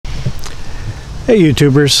Hey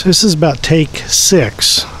YouTubers, this is about take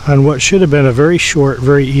 6 on what should have been a very short,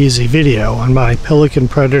 very easy video on my Pelican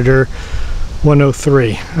Predator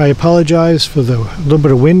 103. I apologize for the little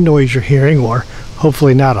bit of wind noise you're hearing, or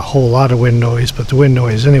hopefully not a whole lot of wind noise, but the wind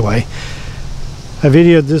noise anyway. I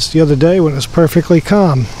videoed this the other day when it was perfectly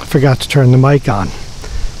calm. I forgot to turn the mic on.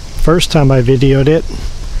 First time I videoed it,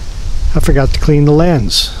 I forgot to clean the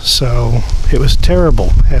lens, so it was terrible.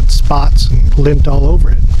 It had spots and lint all over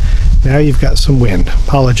it. Now you've got some wind.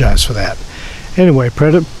 Apologize for that. Anyway,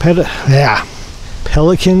 Pelican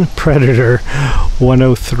Predator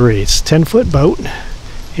 103. It's a 10-foot boat.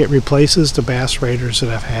 It replaces the Bass Raiders that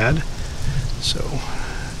I've had. So,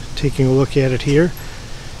 taking a look at it here.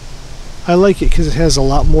 I like it because it has a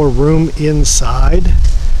lot more room inside.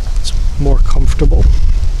 It's more comfortable.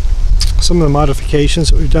 Some of the modifications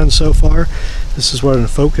that we've done so far, this is what I'm going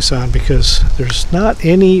to focus on because there's not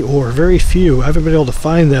any, or very few, I haven't been able to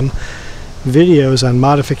find them, videos on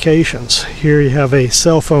modifications. Here you have a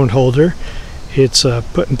cell phone holder. It's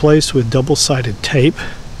put in place with double-sided tape.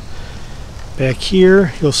 Back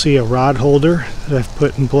here you'll see a rod holder that I've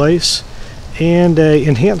put in place and a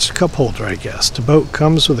enhanced cup holder, I guess. The boat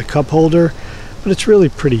comes with a cup holder, but it's really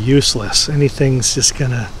pretty useless. Anything's just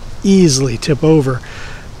gonna easily tip over.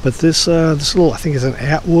 But this little, I think it's an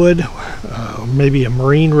Atwood, maybe a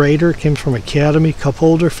Marine Raider, came from Academy cup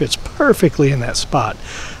holder, fits perfectly in that spot.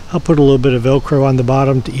 I'll put a little bit of Velcro on the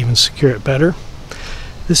bottom to even secure it better.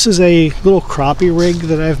 This is a little crappie rig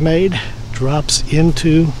that I've made. Drops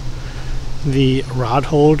into the rod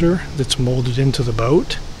holder that's molded into the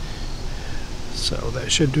boat. So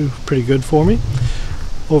that should do pretty good for me.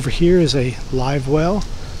 Over here is a live well.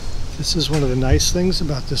 This is one of the nice things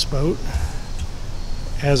about this boat.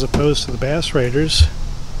 As opposed to the Bass Raiders,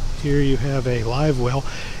 here you have a live well.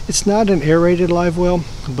 It's not an aerated live well,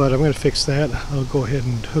 but I'm going to fix that. I'll go ahead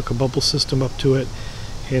and hook a bubble system up to it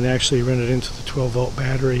and actually run it into the 12-volt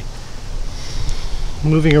battery.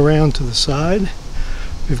 Moving around to the side,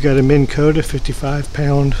 we've got a Minn Kota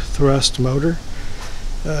 55-pound thrust motor.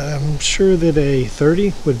 I'm sure that a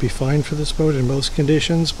 30 would be fine for this boat in most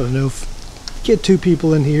conditions, but I know if you get two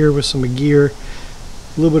people in here with some gear,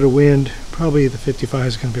 a little bit of wind, probably the 55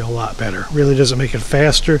 is going to be a lot better. Really doesn't make it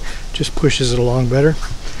faster, just pushes it along better.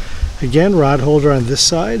 Again, rod holder on this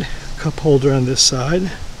side, cup holder on this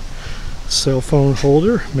side, cell phone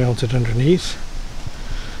holder mounted underneath.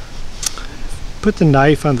 Put the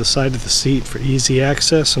knife on the side of the seat for easy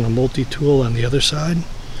access and a multi-tool on the other side.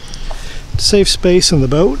 To save space in the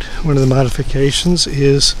boat, one of the modifications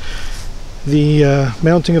is the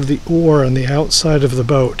mounting of the oar on the outside of the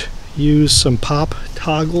boat. Use some pop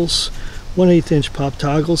toggles, 1/8 inch pop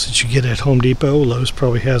toggles that you get at Home Depot. Lowe's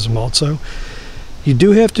probably has them also. You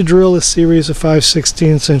do have to drill a series of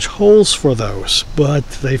 5/16 inch holes for those, but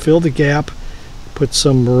they fill the gap. Put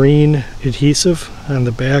some marine adhesive on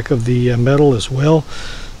the back of the metal as well,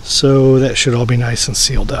 so that should all be nice and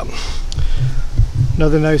sealed up.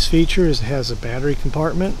 Another nice feature is it has a battery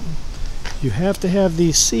compartment. You have to have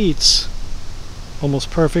these seats almost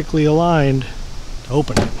perfectly aligned to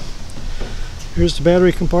open it. Here's the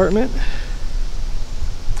battery compartment.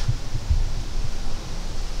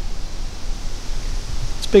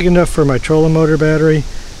 It's big enough for my trolling motor battery,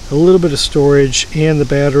 a little bit of storage, and the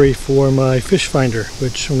battery for my fish finder,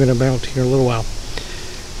 which I'm going to mount here in a little while.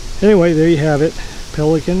 Anyway, there you have it.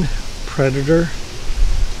 Pelican Predator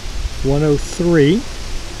 103.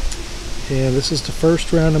 And this is the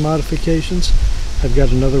first round of modifications. I've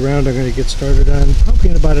got another round I'm going to get started on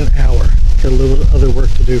probably in about an hour. Got a little other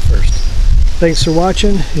work to do first. Thanks for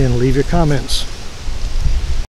watching, and leave your comments.